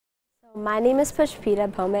My name is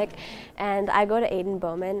Pushpita Bhowmik, and I go to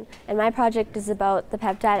Bowman, and my project is about the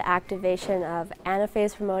peptide activation of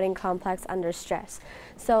anaphase promoting complex under stress.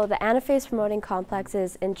 So the anaphase promoting complex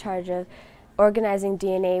is in charge of organizing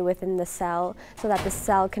DNA within the cell so that the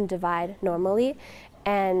cell can divide normally,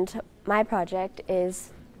 and my project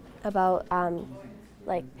is about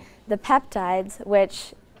the peptides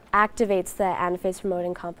which activates the anaphase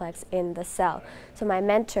promoting complex in the cell. So my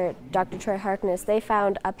mentor, Dr. Troy Harkness, they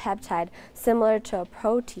found a peptide similar to a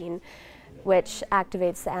protein which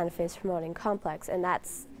activates the anaphase promoting complex, and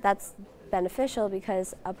that's beneficial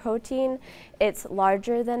because a protein, it's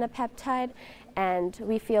larger than a peptide, and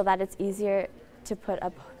we feel that it's easier to put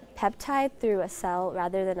a peptide through a cell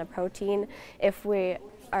rather than a protein if we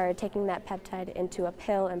are taking that peptide into a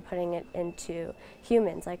pill and putting it into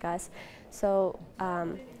humans like us. So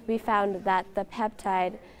we found that the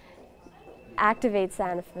peptide activates the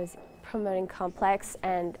anaphase promoting complex,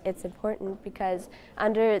 and it's important because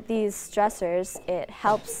under these stressors it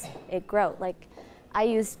helps it grow. Like I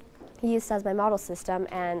used yeast as my model system,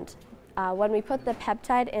 and when we put the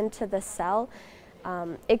peptide into the cell,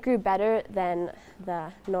 it grew better than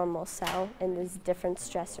the normal cell in these different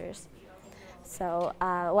stressors. So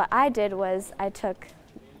what I did was I took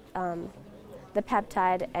the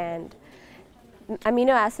peptide, and amino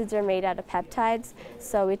acids are made out of peptides,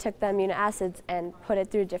 so we took the amino acids and put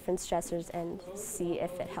it through different stressors and see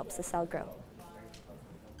if it helps the cell grow.